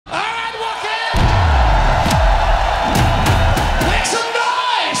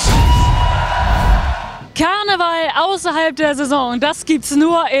außerhalb der Saison, das gibt's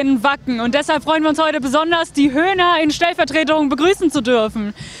nur in Wacken. Und deshalb freuen wir uns heute besonders, die Höhner in Stellvertretung begrüßen zu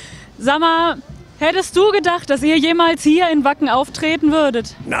dürfen. Sag mal, hättest du gedacht, dass ihr jemals hier in Wacken auftreten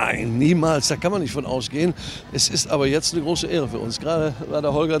würdet? Nein, niemals. Da kann man nicht von ausgehen. Es ist aber jetzt eine große Ehre für uns. Gerade war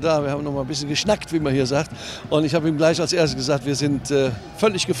der Holger da. Wir haben noch mal ein bisschen geschnackt, wie man hier sagt. Und ich habe ihm gleich als erstes gesagt, wir sind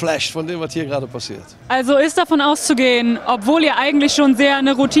völlig geflasht von dem, was hier gerade passiert. Also ist davon auszugehen, obwohl ihr eigentlich schon sehr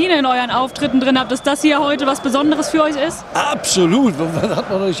eine Routine in euren Auftritten drin habt, dass das hier heute was Besonderes für euch ist? Absolut. Das hat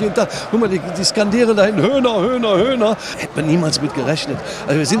man doch nicht jeden Tag. Guck mal, die skandieren da hinten Höhner, Höhner, Höhner. Hätte man niemals mit gerechnet.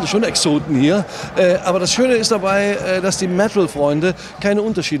 Also wir sind schon Exoten hier. Aber das Schöne ist dabei, dass die Metal-Freunde keine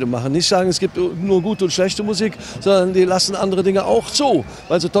Unterschiede machen. Nicht sagen, es gibt nur gute und schlechte Musik, sondern die lassen andere Dinge auch zu,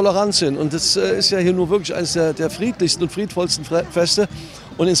 weil sie tolerant sind. Und das ist ja hier nur wirklich eines der friedlichsten und friedvollsten Feste.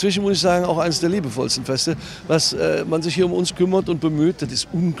 Und inzwischen muss ich sagen, auch eines der liebevollsten Feste, was man sich hier um uns kümmert und bemüht. Das ist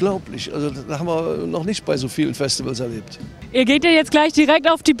unglaublich. Also das haben wir noch nicht bei so vielen Festivals erlebt. Ihr geht ja jetzt gleich direkt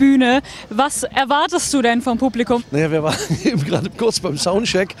auf die Bühne. Was erwartest du denn vom Publikum? Naja, wir waren eben gerade kurz beim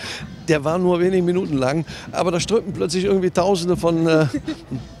Soundcheck. Der war nur wenige Minuten lang, aber da strömten plötzlich irgendwie Tausende von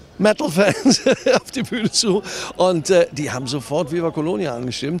Metal-Fans auf die Bühne zu und die haben sofort Viva Colonia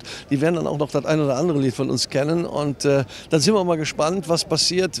angestimmt. Die werden dann auch noch das ein oder andere Lied von uns kennen und dann sind wir mal gespannt, was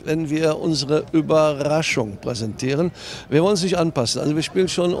passiert, wenn wir unsere Überraschung präsentieren. Wir wollen uns nicht anpassen, also wir spielen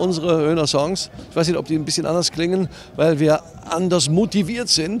schon unsere Höhner-Songs. Ich weiß nicht, ob die ein bisschen anders klingen, weil wir anders motiviert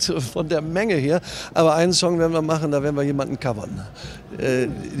sind von der Menge hier, aber einen Song werden wir machen, da werden wir jemanden covern.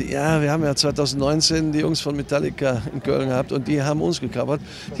 Ja, wir haben ja 2019 die Jungs von Metallica in Köln gehabt und die haben uns gecovert.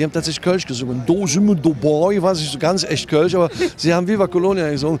 Die haben tatsächlich Kölsch gesungen. Do sind wir dabei, ich weiß nicht so ganz echt Kölsch, aber sie haben Viva Colonia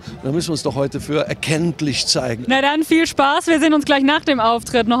gesungen. Da müssen wir uns doch heute für erkenntlich zeigen. Na dann viel Spaß, wir sehen uns gleich nach dem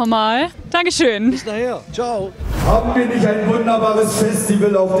Auftritt noch einmal. Dankeschön. Bis nachher, ciao. Haben wir nicht ein wunderbares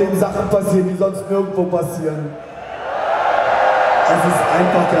Festival, auf dem Sachen passieren, die sonst nirgendwo passieren? Es ist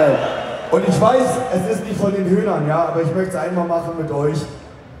einfach geil. Und ich weiß, es ist nicht von den Höhnern, ja, aber ich möchte es einmal machen mit euch.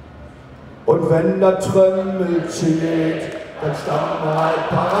 Und wenn der Trömmel chillt, dann standen wir halt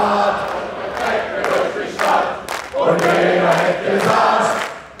parat. Und durch die Stadt. Und jeder hätte gesagt,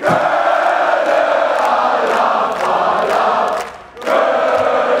 Gölle, Allah, Allah,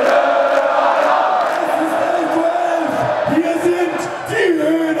 Gölle, Allah. Es ist 11:11. Hier sind die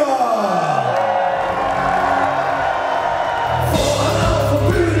Höhner. Vorne auf der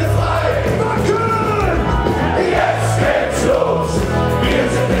Bühne frei. Wacken! Jetzt geht's los. Wir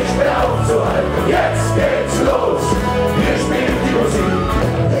sind nicht mehr aufzuhalten. Jetzt geht's los. Wir spielen die Musik.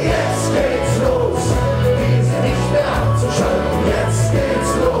 Jetzt geht's los. Wir sind nicht mehr abzuschalten. Jetzt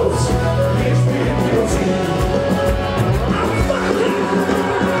geht's los. Wir spielen die Musik.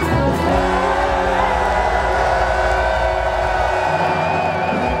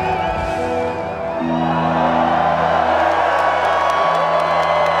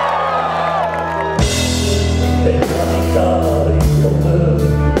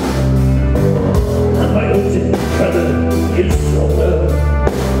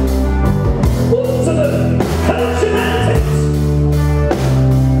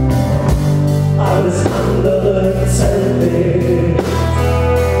 Alles andere zählt nicht.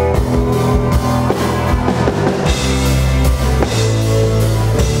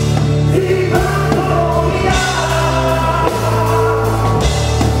 Viva Colonia,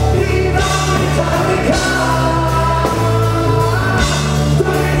 Viva Metallica, du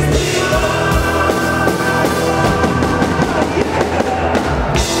bist Viva.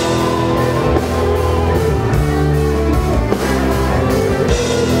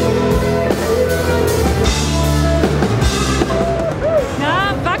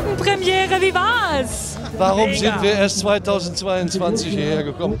 Wie war's? Warum sind wir erst 2022 hierher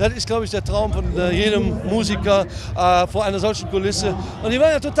gekommen? Das ist, glaube ich, der Traum von jedem Musiker vor einer solchen Kulisse. Und die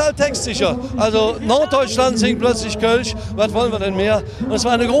waren ja total textsicher. Also Norddeutschland singt plötzlich Kölsch, was wollen wir denn mehr? Und es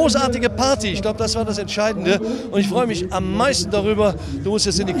war eine großartige Party. Ich glaube, das war das Entscheidende. Und ich freue mich am meisten darüber, du musst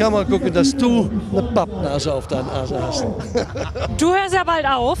jetzt in die Kamera gucken, dass du eine Pappnase auf deiner Nase hast. Du hörst ja bald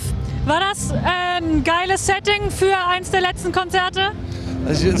auf. War das ein geiles Setting für eins der letzten Konzerte?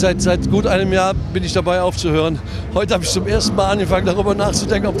 Also seit gut einem Jahr bin ich dabei aufzuhören. Heute habe ich zum ersten Mal angefangen, darüber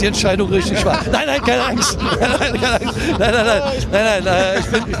nachzudenken, ob die Entscheidung richtig war. Nein, keine Angst. Nein,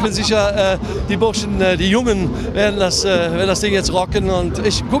 ich bin sicher, die Burschen, die Jungen werden das Ding jetzt rocken. Und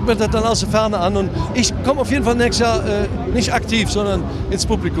ich gucke mir das dann aus der Ferne an. Und ich komme auf jeden Fall nächstes Jahr nicht aktiv, sondern ins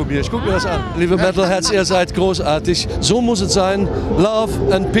Publikum hier. Ich gucke mir das an. Liebe Metalheads, ihr seid großartig. So muss es sein.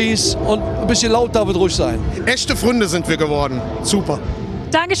 Love and Peace und ein bisschen laut darf es ruhig sein. Echte Freunde sind wir geworden. Super.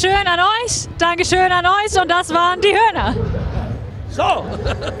 Dankeschön an euch und das waren die Höhner. So.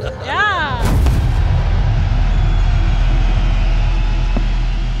 Ja.